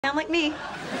Sound like me.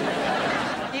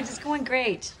 It's just going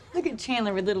great. Look at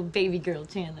Chandler with little baby girl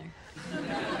Chandler.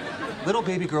 Little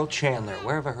baby girl Chandler.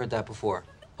 Where have I heard that before?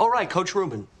 Oh, right, Coach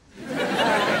Rubin.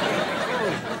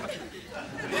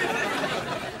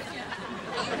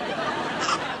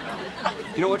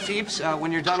 You know what, Phoebes?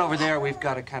 When you're done over there, we've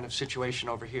got a kind of situation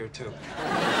over here, too.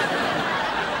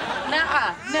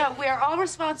 Nuh-uh. No, we are all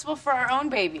responsible for our own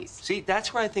babies. See,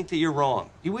 that's where I think that you're wrong.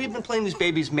 We've been playing these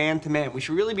babies man-to-man. We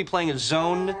should really be playing a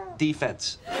zone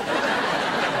defense.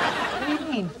 What do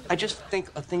you mean? I just think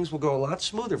things will go a lot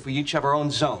smoother if we each have our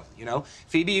own zone, you know?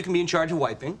 Phoebe, you can be in charge of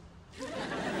wiping.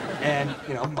 And,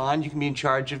 you know, Mon, you can be in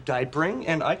charge of diapering.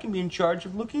 And I can be in charge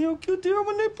of looking how cute they are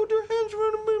when they put their hands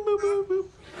around them.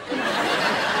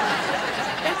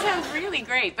 That sounds really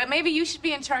great, but maybe you should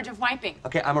be in charge of wiping.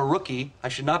 Okay, I'm a rookie. I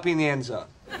should not be in the end zone.